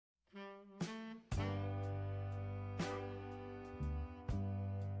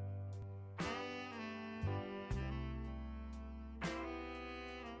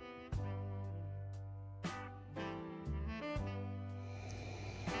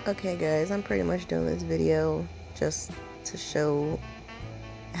Okay guys, I'm pretty much doing this video just to show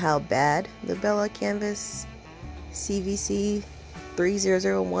how bad the Bella Canvas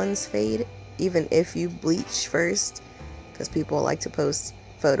CVC3001s fade, even if you bleach first, because people like to post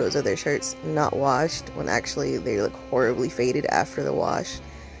photos of their shirts not washed when actually they look horribly faded after the wash.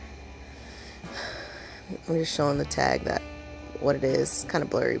 I'm just showing the tag that what it is. Kind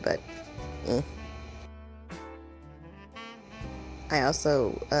of blurry, but I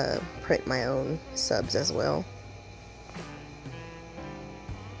also print my own subs as well.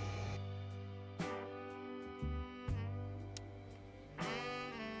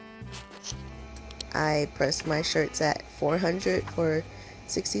 I press my shirts at 400 for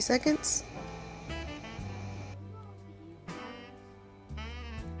 60 seconds.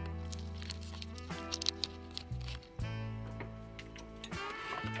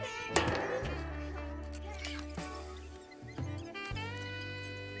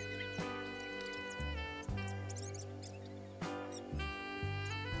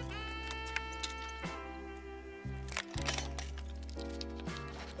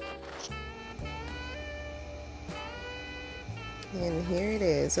 And here it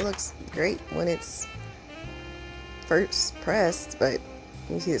is. It looks great when it's first pressed, but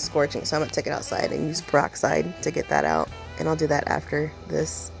you see it's scorching, so I'm gonna take it outside and use peroxide to get that out, and I'll do that after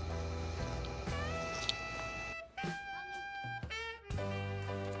this.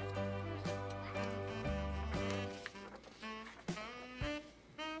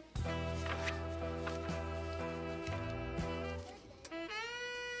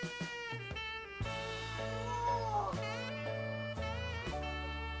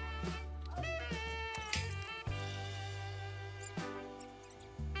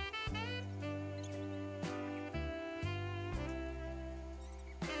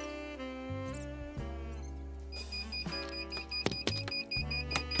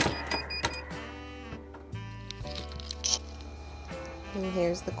 And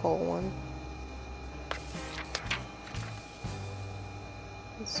here's the cold one.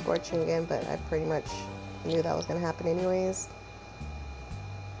 It's scorching again, but I pretty much knew that was going to happen anyways.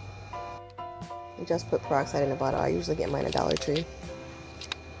 I just put peroxide in a bottle. I usually get mine at Dollar Tree.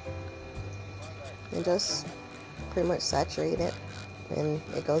 And just pretty much saturate it, and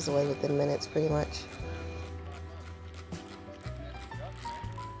it goes away within minutes pretty much.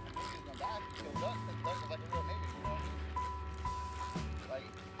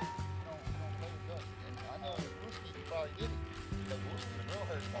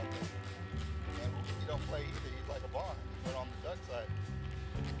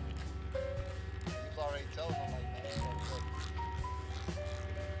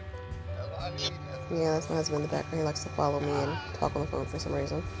 Yeah, that's my husband in the background. He likes to follow me and talk on the phone for some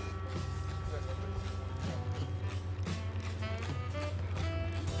reason.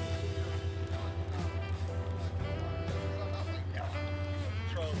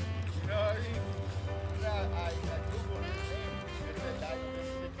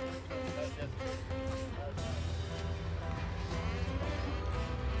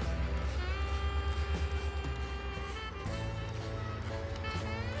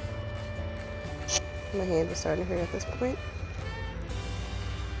 My hand is starting to hurt at this point.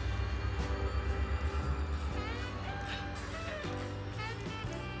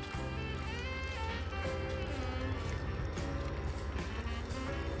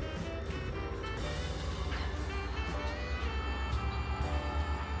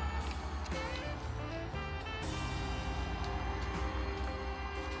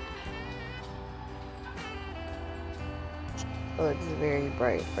 Oh, it's very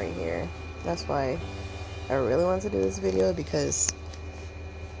bright right here. That's why I really wanted to do this video, because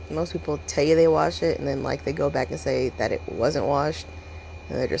most people tell you they wash it and then like they go back and say that it wasn't washed,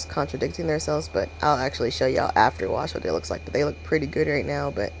 and they're just contradicting themselves. But I'll actually show y'all after wash what it looks like. But they look pretty good right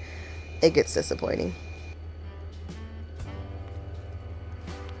now, but it gets disappointing.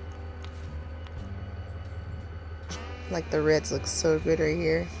 Like the reds look so good right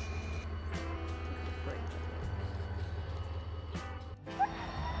here.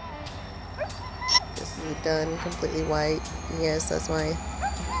 Done completely white. Yes, that's my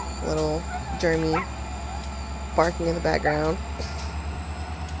little Jeremy barking in the background.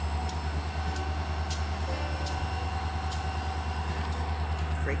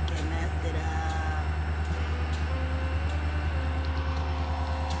 Freaking messed it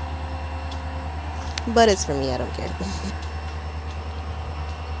up. But it's for me, I don't care.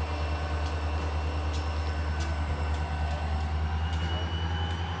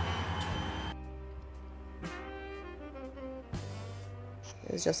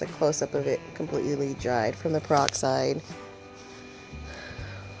 It was just a close-up of it completely dried from the peroxide.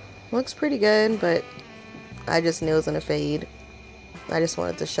 Looks pretty good, but I just knew it was gonna fade. I just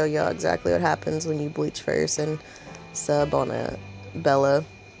wanted to show y'all exactly what happens when you bleach first and sub on a Bella.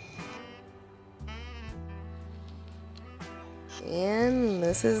 And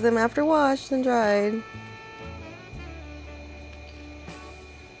this is them after washed and dried.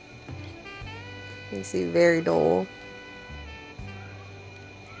 You see, very dull.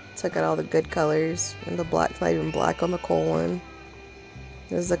 Took out all the good colors, and the black's not even black on the coal one.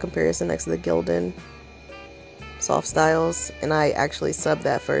 This is a comparison next to the Gildan Softstyles, and I actually sub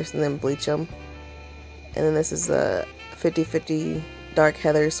that first and then bleach them. And then this is a 50/50 dark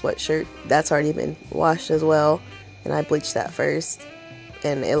heather sweatshirt. That's already been washed as well, and I bleached that first,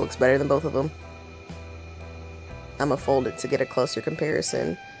 and it looks better than both of them. I'm gonna fold it to get a closer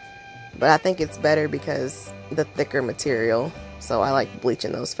comparison, but I think it's better because the thicker material, so I like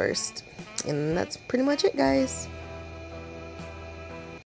bleaching those first. And that's pretty much it, guys.